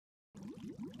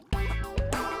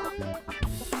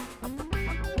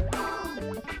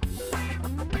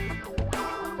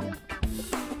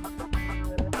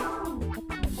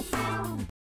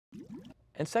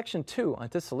In Section 2 on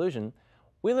dissolution,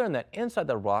 we learned that inside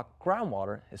the rock,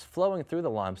 groundwater is flowing through the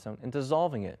limestone and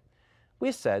dissolving it.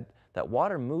 We said that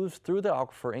water moves through the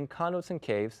aquifer in conduits and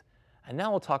caves, and now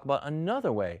we'll talk about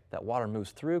another way that water moves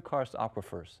through karst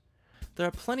aquifers. There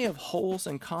are plenty of holes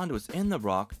and conduits in the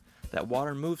rock that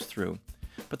water moves through,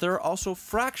 but there are also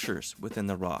fractures within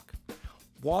the rock.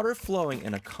 Water flowing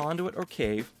in a conduit or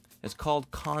cave is called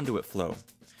conduit flow,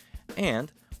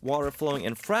 and water flowing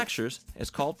in fractures is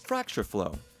called fracture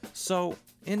flow. So,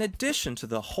 in addition to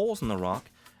the holes in the rock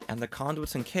and the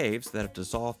conduits and caves that are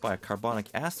dissolved by a carbonic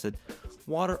acid,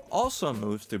 water also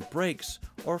moves through breaks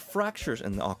or fractures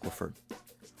in the aquifer.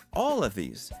 All of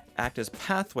these act as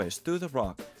pathways through the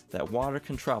rock that water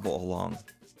can travel along.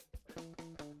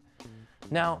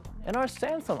 Now, in our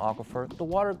sandstone aquifer, the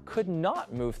water could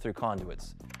not move through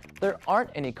conduits. There aren't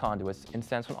any conduits in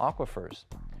sandstone aquifers.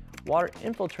 Water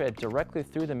infiltrated directly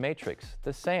through the matrix,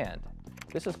 the sand.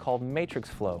 This is called matrix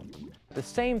flow. The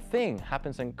same thing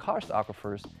happens in karst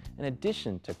aquifers in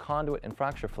addition to conduit and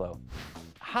fracture flow.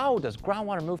 How does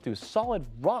groundwater move through solid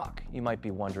rock, you might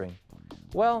be wondering?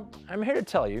 Well, I'm here to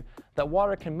tell you that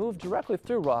water can move directly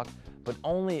through rock, but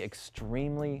only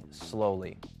extremely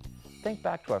slowly. Think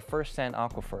back to our first sand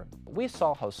aquifer. We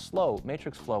saw how slow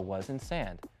matrix flow was in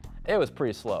sand. It was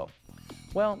pretty slow.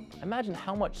 Well, imagine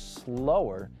how much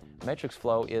slower matrix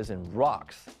flow is in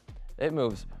rocks. It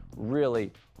moves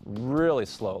really, really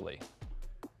slowly.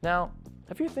 Now,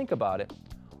 if you think about it,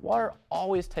 water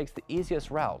always takes the easiest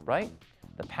route, right?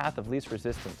 The path of least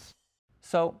resistance.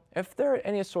 So, if there are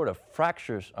any sort of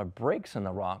fractures or breaks in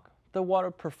the rock, the water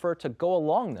would prefer to go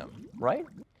along them, right?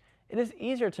 It is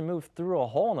easier to move through a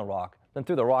hole in the rock than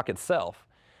through the rock itself.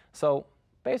 So,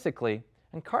 basically,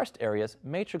 in karst areas,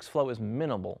 matrix flow is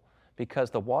minimal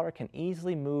because the water can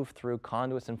easily move through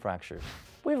conduits and fractures.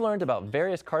 We've learned about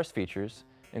various karst features,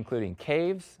 including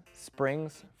caves,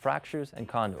 springs, fractures, and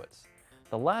conduits.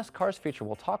 The last karst feature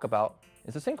we'll talk about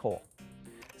is a sinkhole.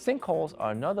 Sinkholes are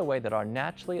another way that our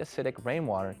naturally acidic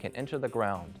rainwater can enter the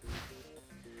ground.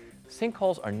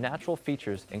 Sinkholes are natural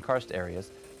features in karst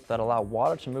areas that allow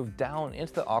water to move down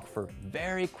into the aquifer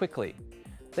very quickly.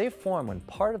 They form when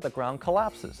part of the ground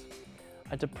collapses.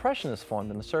 A depression is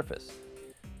formed in the surface.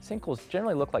 Sinkholes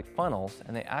generally look like funnels,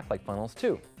 and they act like funnels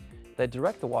too. They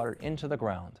direct the water into the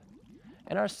ground.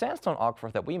 In our sandstone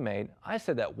aquifer that we made, I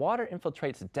said that water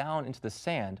infiltrates down into the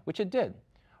sand, which it did,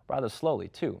 rather slowly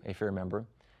too, if you remember,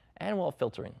 and while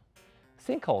filtering.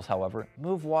 Sinkholes, however,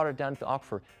 move water down to the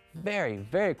aquifer very,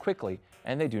 very quickly,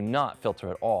 and they do not filter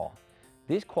at all.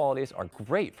 These qualities are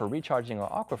great for recharging our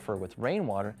aquifer with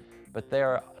rainwater, but there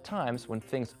are times when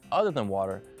things other than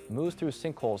water moves through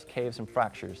sinkholes, caves, and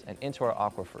fractures and into our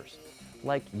aquifers,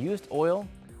 like used oil,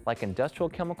 like industrial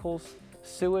chemicals,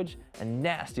 sewage, and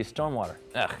nasty stormwater.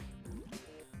 Ugh.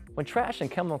 When trash and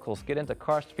chemicals get into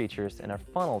karst features and are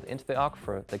funneled into the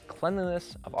aquifer, the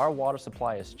cleanliness of our water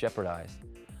supply is jeopardized.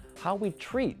 How we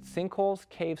treat sinkholes,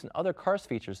 caves, and other karst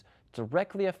features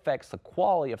directly affects the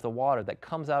quality of the water that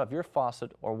comes out of your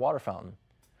faucet or water fountain.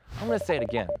 I'm going to say it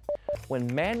again.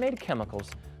 When man-made chemicals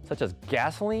such as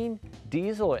gasoline,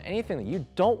 diesel, or anything that you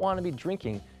don't want to be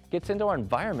drinking gets into our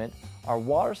environment, our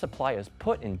water supply is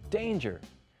put in danger.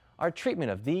 Our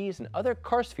treatment of these and other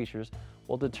karst features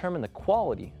will determine the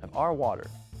quality of our water.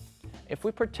 If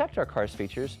we protect our karst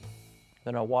features,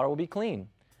 then our water will be clean.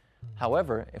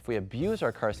 However, if we abuse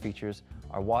our karst features,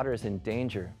 our water is in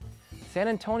danger. San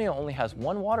Antonio only has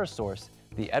one water source,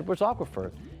 the Edwards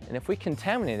Aquifer, and if we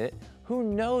contaminate it, who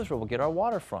knows where we'll get our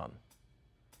water from?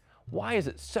 Why is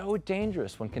it so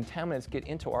dangerous when contaminants get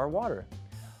into our water?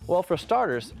 Well, for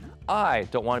starters, I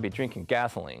don't want to be drinking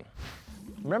gasoline.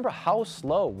 Remember how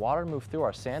slow water moved through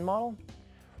our sand model?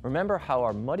 Remember how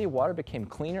our muddy water became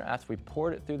cleaner after we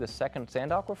poured it through the second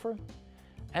sand aquifer?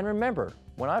 And remember,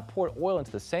 when I poured oil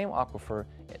into the same aquifer,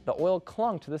 the oil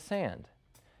clung to the sand.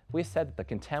 We said that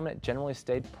the contaminant generally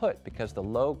stayed put because of the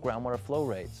low groundwater flow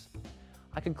rates.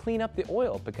 I could clean up the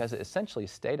oil because it essentially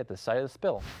stayed at the site of the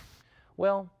spill.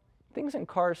 Well, things in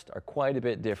karst are quite a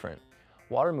bit different.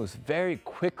 Water moves very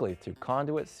quickly through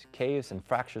conduits, caves, and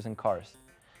fractures in karst.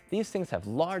 These things have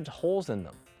large holes in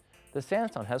them. The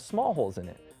sandstone has small holes in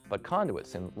it, but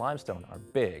conduits in limestone are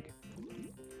big.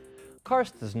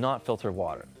 Karst does not filter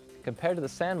water. Compared to the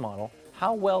sand model,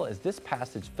 how well is this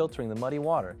passage filtering the muddy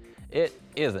water? It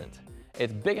isn't.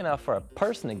 It's big enough for a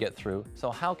person to get through, so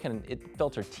how can it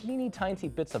filter teeny tiny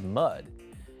bits of mud?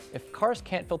 If karst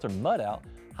can't filter mud out,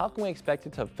 how can we expect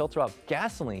it to filter out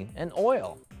gasoline and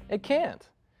oil? It can't.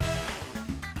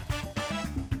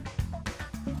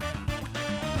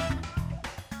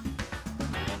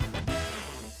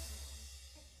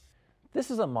 This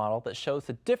is a model that shows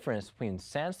the difference between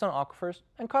sandstone aquifers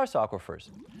and karst aquifers.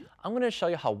 I'm going to show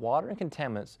you how water and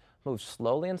contaminants move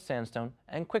slowly in sandstone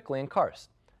and quickly in karst.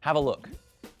 Have a look.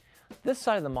 This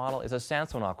side of the model is a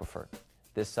sandstone aquifer.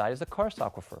 This side is a karst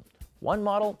aquifer. One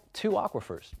model, two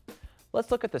aquifers.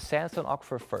 Let's look at the sandstone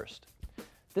aquifer first.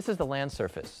 This is the land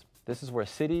surface. This is where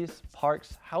cities,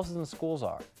 parks, houses, and schools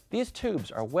are. These tubes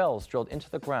are wells drilled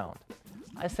into the ground.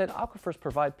 I said aquifers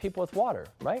provide people with water,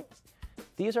 right?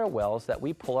 These are wells that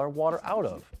we pull our water out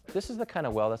of. This is the kind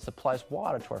of well that supplies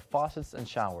water to our faucets and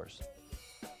showers.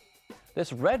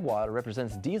 This red water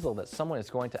represents diesel that someone is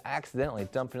going to accidentally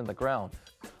dump into the ground.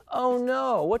 Oh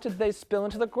no, what did they spill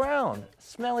into the ground?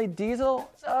 Smelly diesel?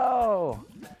 Oh!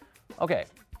 Okay,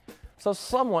 so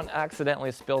someone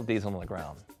accidentally spilled diesel on the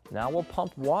ground. Now we'll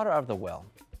pump water out of the well.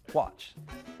 Watch.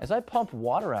 As I pump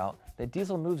water out, the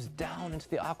diesel moves down into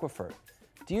the aquifer.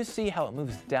 Do you see how it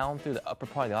moves down through the upper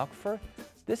part of the aquifer?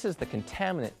 This is the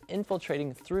contaminant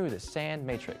infiltrating through the sand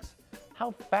matrix.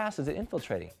 How fast is it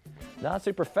infiltrating? Not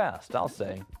super fast, I'll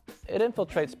say. It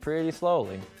infiltrates pretty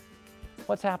slowly.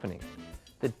 What's happening?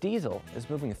 The diesel is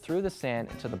moving through the sand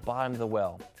into the bottom of the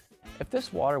well. If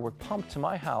this water were pumped to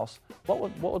my house, what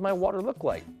would my water look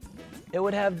like? It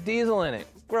would have diesel in it.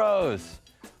 Gross!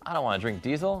 I don't want to drink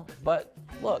diesel, but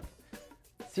look.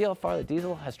 See how far the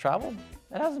diesel has traveled?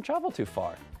 It hasn't traveled too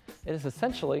far. It is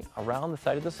essentially around the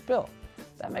site of the spill.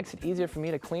 That makes it easier for me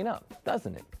to clean up,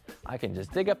 doesn't it? I can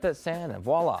just dig up that sand and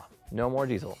voila, no more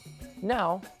diesel.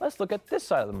 Now, let's look at this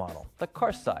side of the model, the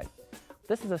karst side.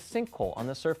 This is a sinkhole on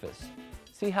the surface.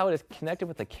 See how it is connected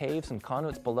with the caves and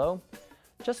conduits below?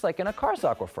 Just like in a karst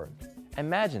aquifer.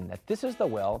 Imagine that this is the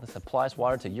well that supplies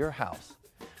water to your house.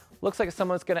 Looks like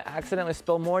someone's going to accidentally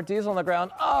spill more diesel on the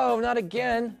ground. Oh, not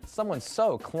again! Someone's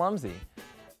so clumsy.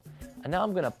 And now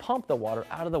I'm going to pump the water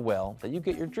out of the well that you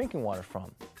get your drinking water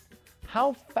from.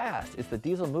 How fast is the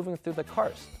diesel moving through the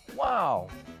karst? Wow,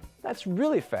 that's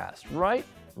really fast, right?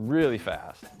 Really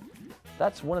fast.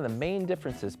 That's one of the main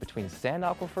differences between sand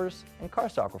aquifers and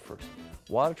karst aquifers.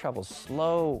 Water travels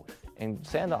slow in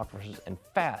sand aquifers and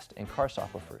fast in karst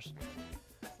aquifers.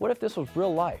 What if this was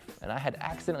real life and I had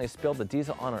accidentally spilled the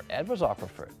diesel on our Edwards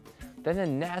aquifer? Then the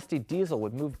nasty diesel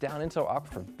would move down into our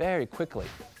aquifer very quickly.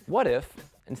 What if,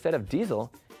 instead of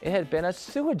diesel, it had been a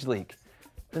sewage leak?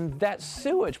 Then that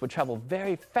sewage would travel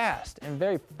very fast and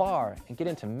very far and get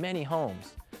into many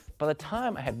homes. By the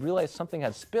time I had realized something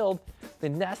had spilled, the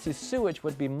nasty sewage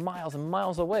would be miles and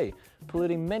miles away,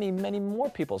 polluting many, many more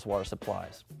people's water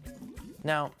supplies.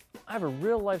 Now, I have a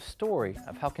real-life story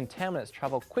of how contaminants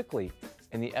travel quickly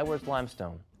in the Edwards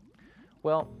limestone.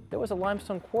 Well, there was a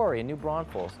limestone quarry in New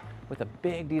Braunfels with a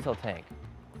big diesel tank.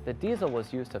 The diesel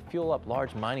was used to fuel up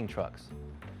large mining trucks.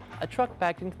 A truck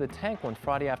backed into the tank one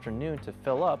Friday afternoon to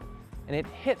fill up, and it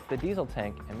hit the diesel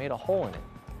tank and made a hole in it.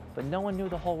 But no one knew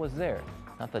the hole was there,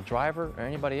 not the driver or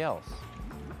anybody else.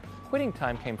 Quitting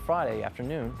time came Friday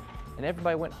afternoon, and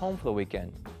everybody went home for the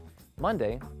weekend.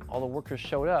 Monday, all the workers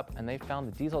showed up and they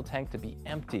found the diesel tank to be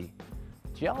empty.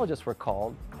 Geologists were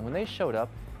called, and when they showed up,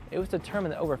 it was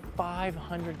determined that over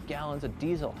 500 gallons of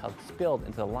diesel had spilled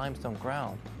into the limestone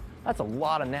ground. That's a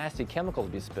lot of nasty chemicals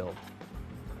to be spilled.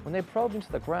 When they probed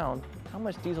into the ground, how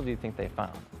much diesel do you think they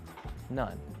found?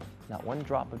 None. Not one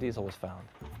drop of diesel was found.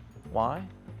 Why?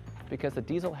 Because the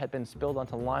diesel had been spilled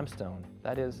onto limestone,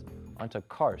 that is, onto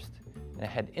karst, and it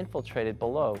had infiltrated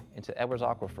below into Edwards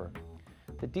aquifer.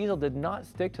 The diesel did not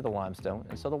stick to the limestone,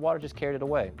 and so the water just carried it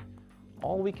away.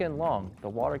 All weekend long, the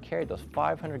water carried those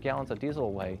 500 gallons of diesel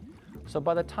away, so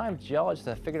by the time geologists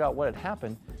had figured out what had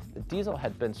happened, the diesel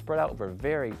had been spread out over a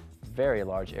very, very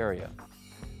large area.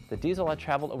 The diesel had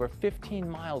traveled over 15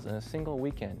 miles in a single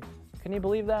weekend. Can you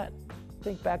believe that?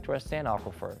 Think back to our sand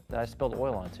aquifer that I spilled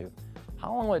oil onto.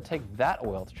 How long would it take that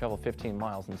oil to travel 15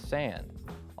 miles in sand?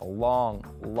 A long,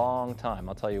 long time,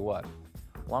 I'll tell you what.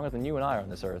 Longer than you and I are on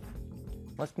this earth.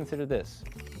 Let's consider this.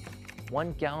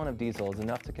 1 gallon of diesel is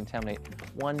enough to contaminate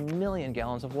 1 million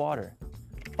gallons of water.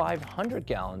 500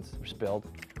 gallons were spilled,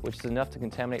 which is enough to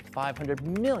contaminate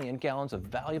 500 million gallons of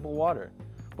valuable water.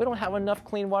 We don't have enough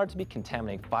clean water to be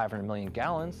contaminating 500 million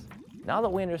gallons. Now that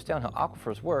we understand how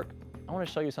aquifers work, I want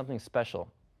to show you something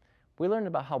special. We learned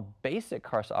about how basic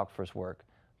karst aquifers work,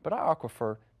 but our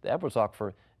aquifer, the Edwards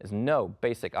aquifer, is no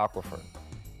basic aquifer.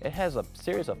 It has a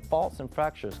series of faults and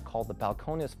fractures called the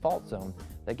Balconeous Fault Zone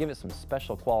that give it some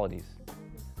special qualities.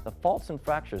 The faults and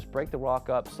fractures break the rock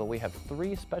up so we have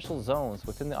 3 special zones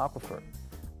within the aquifer: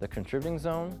 the contributing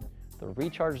zone, the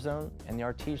recharge zone, and the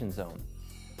artesian zone.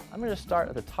 I'm going to start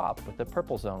at the top with the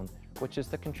purple zone, which is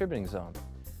the contributing zone.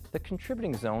 The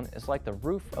contributing zone is like the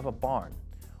roof of a barn.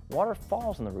 Water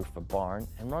falls on the roof of a barn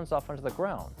and runs off onto the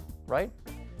ground. right?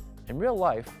 In real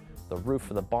life, the roof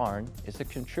of the barn is a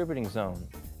contributing zone.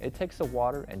 It takes the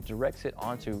water and directs it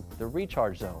onto the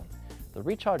recharge zone. The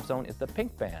recharge zone is the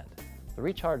pink band. The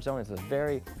recharge zone is a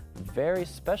very, very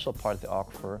special part of the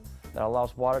aquifer that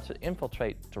allows water to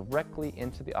infiltrate directly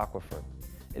into the aquifer.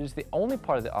 It is the only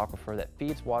part of the aquifer that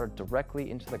feeds water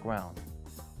directly into the ground.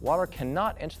 Water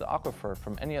cannot enter the aquifer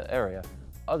from any area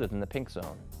other than the pink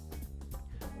zone.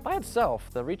 By itself,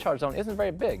 the recharge zone isn't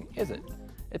very big, is it?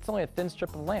 It's only a thin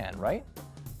strip of land, right?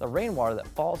 The rainwater that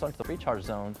falls onto the recharge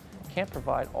zone can't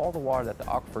provide all the water that the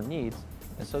aquifer needs,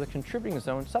 and so the contributing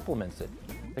zone supplements it.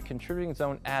 The contributing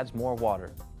zone adds more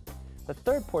water. The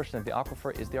third portion of the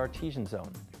aquifer is the artesian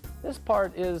zone. This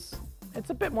part it's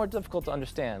a bit more difficult to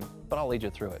understand, but I'll lead you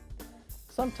through it.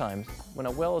 Sometimes, when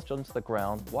a well is drilled into the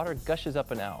ground, water gushes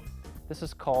up and out. This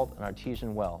is called an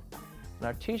artesian well. An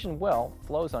artesian well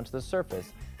flows onto the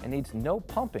surface and needs no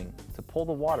pumping to pull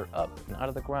the water up and out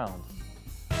of the ground.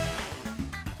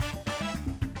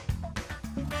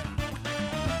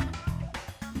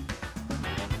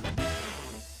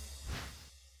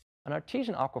 An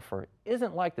artesian aquifer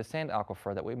isn't like the sand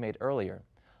aquifer that we made earlier.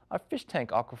 Our fish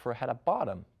tank aquifer had a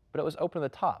bottom, but it was open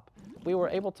at the top. We were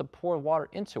able to pour water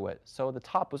into it, so the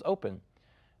top was open.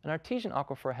 An artesian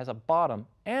aquifer has a bottom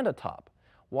and a top.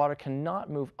 Water cannot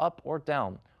move up or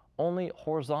down, only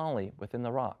horizontally within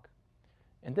the rock.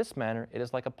 In this manner, it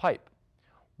is like a pipe.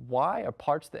 Why are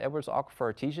parts of the Edwards Aquifer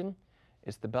artesian?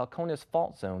 It's the Balcones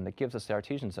fault zone that gives us the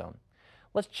artesian zone.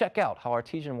 Let's check out how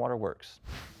artesian water works.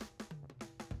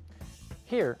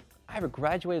 Here, I have a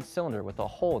graduated cylinder with a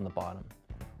hole in the bottom.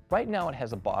 Right now it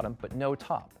has a bottom but no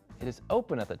top. It is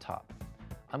open at the top.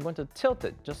 I'm going to tilt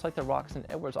it just like the rocks in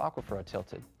Edwards Aquifer are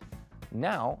tilted.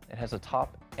 Now it has a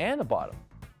top and a bottom.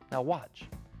 Now watch.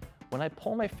 When I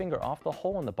pull my finger off the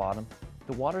hole in the bottom,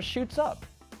 the water shoots up.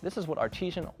 This is what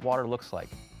artesian water looks like.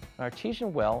 An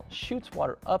artesian well shoots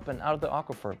water up and out of the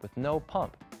aquifer with no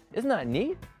pump. Isn't that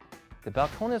neat? The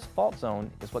Balcones fault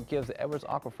zone is what gives the Edwards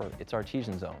Aquifer its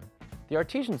artesian zone. The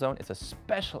artesian zone is a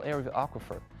special area of the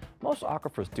aquifer. Most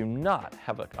aquifers do not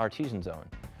have an artesian zone.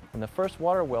 When the first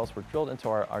water wells were drilled into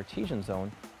our artesian zone,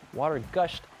 water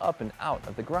gushed up and out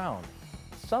of the ground.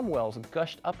 Some wells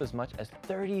gushed up as much as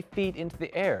 30 feet into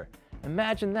the air.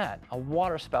 Imagine that, a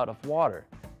water spout of water.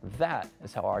 That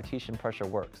is how artesian pressure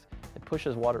works. It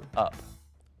pushes water up.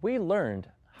 We learned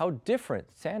how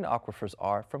different sand aquifers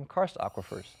are from karst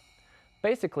aquifers.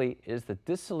 Basically, it is the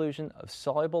dissolution of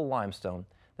soluble limestone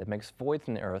that makes voids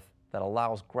in the earth that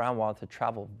allows groundwater to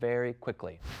travel very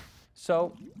quickly.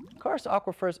 So, karst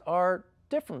aquifers are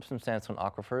different from sandstone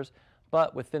aquifers,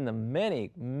 but within the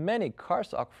many, many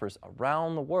karst aquifers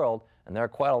around the world, and there are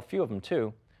quite a few of them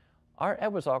too, our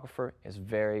Edwards Aquifer is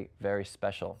very, very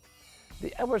special.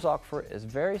 The Edwards Aquifer is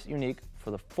very unique for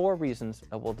the 4 reasons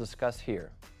that we'll discuss here: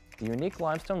 the unique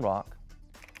limestone rock,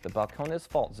 the Balcones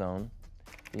fault zone,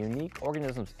 the unique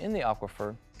organisms in the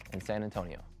aquifer, and San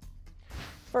Antonio.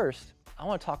 First, I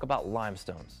want to talk about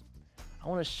limestones. I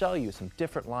want to show you some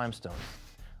different limestones.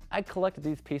 I collected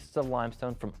these pieces of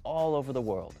limestone from all over the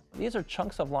world. These are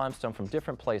chunks of limestone from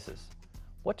different places.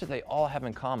 What do they all have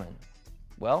in common?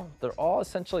 Well, they're all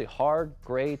essentially hard,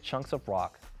 gray chunks of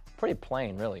rock. Pretty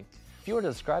plain, really. If you were to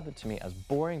describe it to me as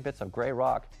boring bits of gray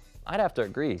rock, I'd have to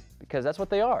agree, because that's what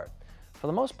they are. For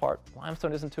the most part,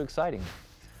 limestone isn't too exciting.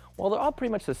 Well, they're all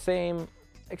pretty much the same,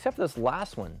 except for this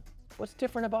last one. What's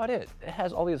different about it? It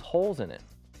has all these holes in it.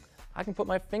 I can put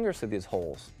my fingers through these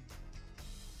holes.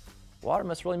 Water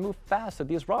must really move fast through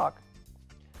these rocks.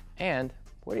 And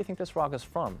where do you think this rock is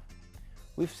from?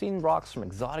 We've seen rocks from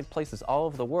exotic places all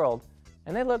over the world,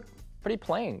 and they look pretty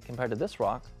plain compared to this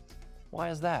rock. Why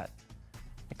is that?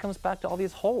 It comes back to all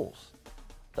these holes.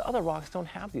 The other rocks don't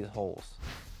have these holes.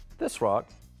 This rock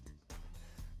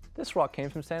came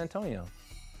from San Antonio.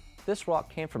 This rock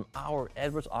came from our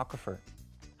Edwards Aquifer.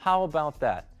 How about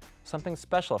that? Something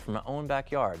special from our own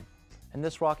backyard. And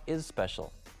this rock is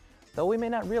special. Though we may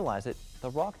not realize it, the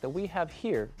rock that we have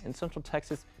here in Central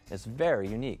Texas is very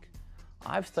unique.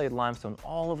 I've studied limestone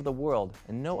all over the world,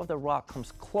 and no other rock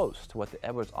comes close to what the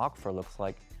Edwards Aquifer looks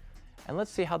like. And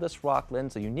let's see how this rock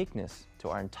lends a uniqueness to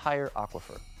our entire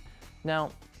aquifer.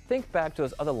 Now, think back to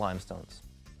those other limestones.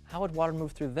 How would water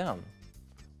move through them?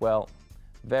 Well,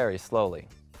 very slowly.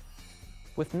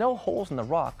 With no holes in the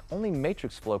rock, only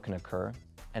matrix flow can occur,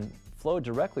 and flow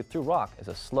directly through rock is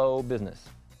a slow business.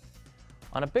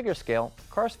 On a bigger scale,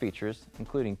 karst features,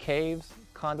 including caves,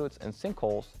 conduits, and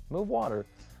sinkholes, move water.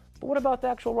 But what about the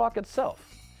actual rock itself?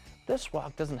 This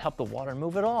rock doesn't help the water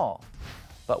move at all.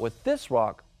 But with this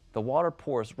rock, the water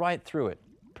pours right through it.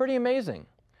 Pretty amazing.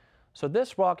 So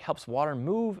this rock helps water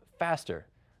move faster.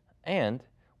 And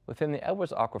Within the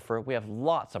Edwards Aquifer, we have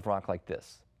lots of rock like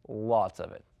this, lots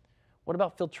of it. What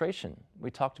about filtration?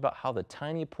 We talked about how the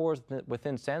tiny pores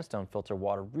within sandstone filter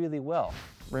water really well.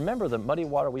 Remember the muddy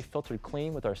water we filtered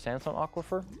clean with our sandstone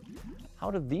aquifer?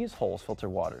 How do these holes filter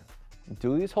water?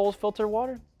 Do these holes filter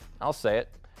water? I'll say it,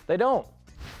 they don't.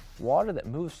 Water that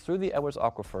moves through the Edwards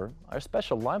Aquifer, our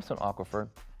special limestone aquifer,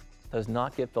 does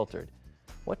not get filtered.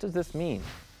 What does this mean?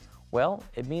 Well,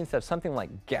 it means that if something like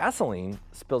gasoline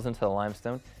spills into the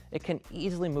limestone, it can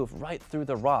easily move right through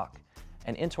the rock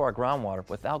and into our groundwater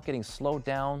without getting slowed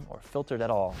down or filtered at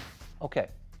all. Okay,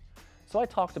 so I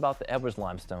talked about the Edwards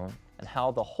limestone and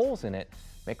how the holes in it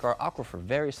make our aquifer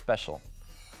very special.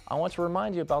 I want to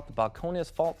remind you about the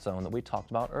Balcones fault zone that we talked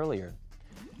about earlier.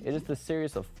 It is the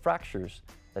series of fractures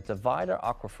that divide our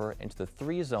aquifer into the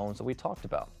three zones that we talked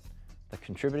about: the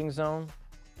contributing zone,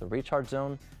 the recharge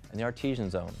zone, and the artesian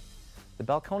zone. The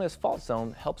Balcones fault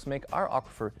zone helps make our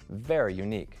aquifer very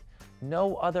unique.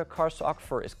 No other karst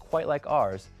aquifer is quite like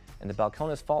ours, and the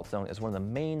Balcones fault zone is one of the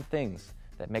main things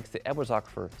that makes the Edwards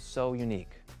Aquifer so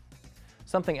unique.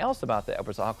 Something else about the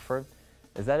Edwards Aquifer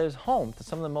is that it is home to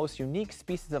some of the most unique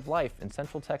species of life in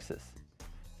Central Texas.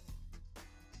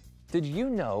 Did you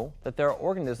know that there are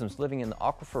organisms living in the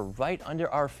aquifer right under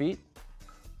our feet?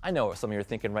 I know what some of you are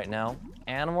thinking right now.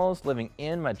 Animals living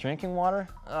in my drinking water?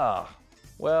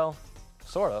 Well,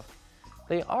 sort of.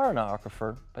 They are in our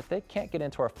aquifer, but they can't get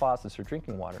into our faucets or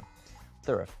drinking water.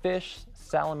 There are fish,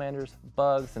 salamanders,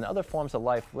 bugs, and other forms of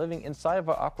life living inside of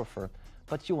our aquifer,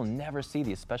 but you will never see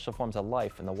these special forms of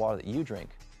life in the water that you drink.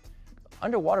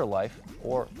 Underwater life,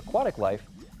 or aquatic life,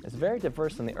 is very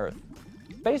diverse on the Earth.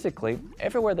 Basically,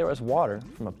 everywhere there is water,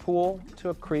 from a pool to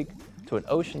a creek to an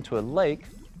ocean to a lake,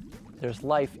 there's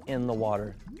life in the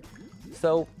water.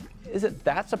 So, is it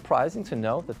that surprising to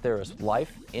know that there is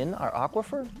life in our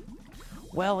aquifer?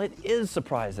 Well, it is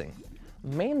surprising,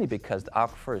 mainly because the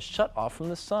aquifer is shut off from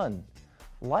the sun.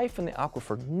 Life in the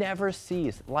aquifer never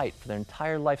sees light for their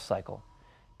entire life cycle.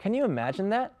 Can you imagine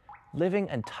that? Living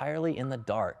entirely in the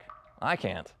dark. I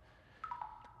can't.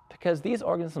 Because these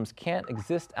organisms can't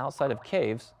exist outside of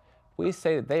caves, we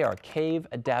say that they are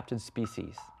cave-adapted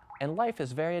species, and life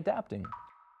is very adapting.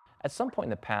 At some point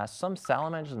in the past, some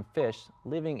salamanders and fish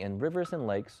living in rivers and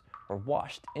lakes were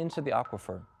washed into the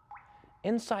aquifer.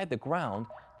 Inside the ground,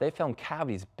 they found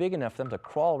cavities big enough for them to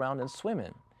crawl around and swim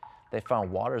in. They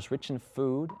found waters rich in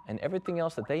food and everything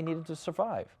else that they needed to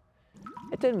survive.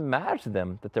 It didn't matter to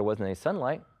them that there wasn't any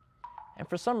sunlight, and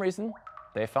for some reason,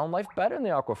 they found life better in the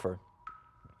aquifer.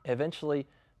 Eventually,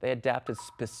 they adapted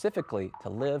specifically to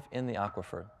live in the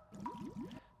aquifer.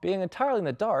 Being entirely in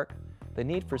the dark, the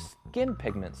need for skin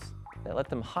pigments that let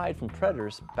them hide from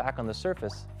predators back on the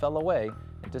surface fell away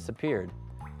and disappeared.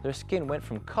 Their skin went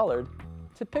from colored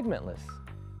to pigmentless,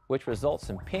 which results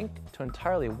in pink to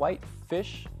entirely white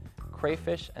fish,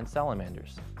 crayfish, and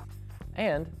salamanders.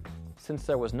 And since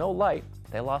there was no light,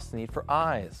 they lost the need for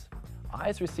eyes.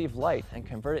 Eyes receive light and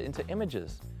convert it into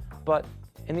images, but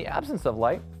in the absence of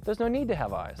light, there's no need to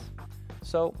have eyes.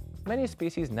 So many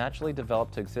species naturally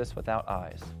develop to exist without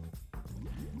eyes.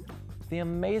 The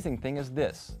amazing thing is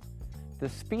this: the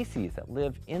species that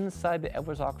live inside the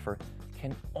Edwards Aquifer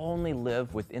can only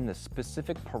live within the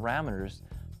specific parameters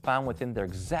found within their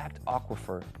exact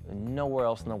aquifer and nowhere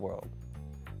else in the world.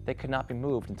 They could not be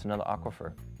moved into another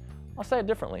aquifer. I'll say it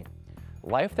differently.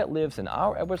 Life that lives in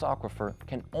our Edwards Aquifer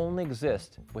can only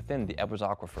exist within the Edwards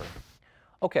Aquifer.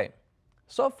 Okay,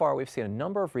 so far we've seen a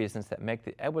number of reasons that make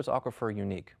the Edwards Aquifer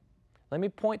unique. Let me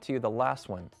point to you the last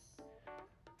one.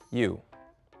 You.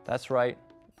 That's right,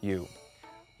 you.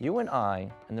 You and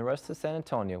I and the rest of San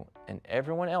Antonio and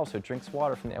everyone else who drinks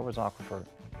water from the Edwards Aquifer.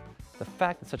 The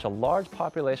fact that such a large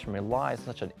population relies on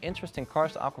such an interesting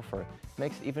karst aquifer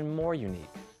makes it even more unique.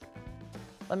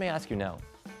 Let me ask you now,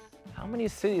 how many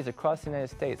cities across the United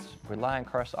States rely on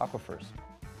karst aquifers?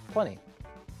 Plenty.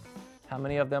 How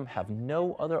many of them have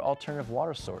no other alternative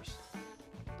water source?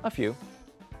 A few.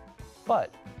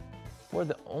 But we're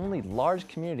the only large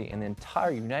community in the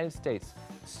entire United States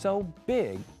so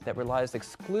big that relies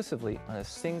exclusively on a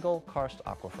single karst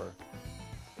aquifer.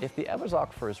 If the Edwards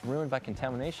Aquifer is ruined by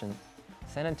contamination,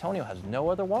 San Antonio has no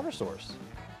other water source.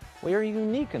 We are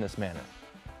unique in this manner.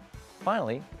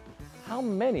 Finally, how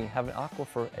many have an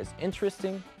aquifer as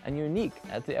interesting and unique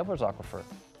as the Edwards Aquifer?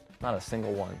 Not a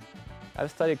single one.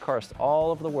 I've studied karst all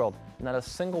over the world, not a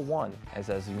single one is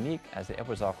as unique as the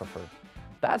Edwards Aquifer.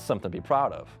 That's something to be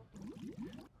proud of.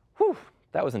 Whew,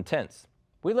 that was intense.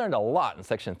 We learned a lot in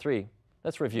Section 3.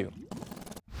 Let's review.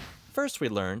 First, we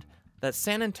learned that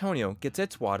San Antonio gets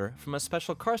its water from a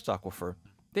special karst aquifer,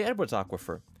 the Edwards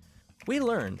Aquifer. We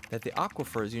learned that the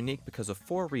aquifer is unique because of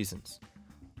 4 reasons.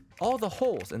 all the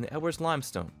holes in the Edwards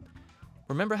limestone.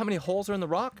 Remember how many holes are in the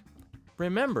rock?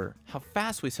 Remember how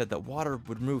fast we said that water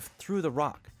would move through the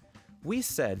rock. We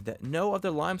said that no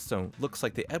other limestone looks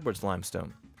like the Edwards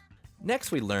limestone.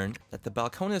 Next, we learned that the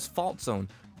Balcones fault zone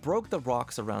broke the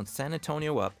rocks around San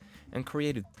Antonio up and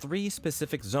created 3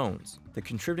 specific zones: the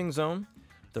contributing zone,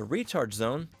 the recharge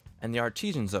zone, and the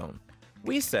artesian zone.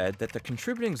 We said that the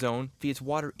contributing zone feeds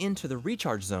water into the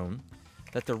recharge zone,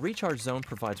 that the recharge zone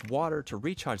provides water to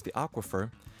recharge the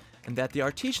aquifer, and that the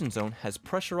artesian zone has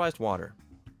pressurized water.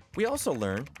 We also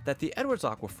learned that the Edwards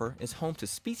Aquifer is home to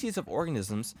species of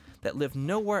organisms that live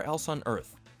nowhere else on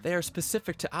Earth. They are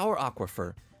specific to our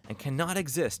aquifer and cannot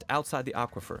exist outside the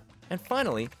aquifer. And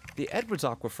finally, the Edwards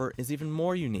Aquifer is even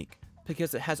more unique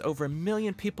because it has over 1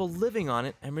 million people living on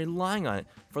it and relying on it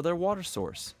for their water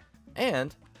source.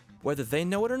 And, whether they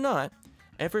know it or not,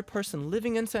 every person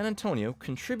living in San Antonio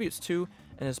contributes to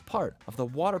and is part of the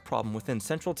water problem within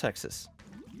Central Texas.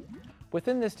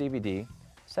 Within this DVD,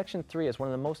 Section 3 is one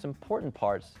of the most important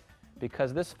parts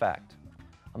because of this fact.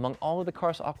 Among all of the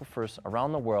karst aquifers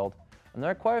around the world, and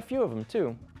there are quite a few of them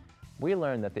too, we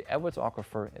learned that the Edwards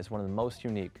Aquifer is one of the most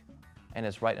unique and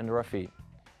is right under our feet.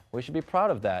 We should be proud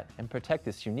of that and protect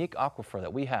this unique aquifer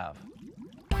that we have.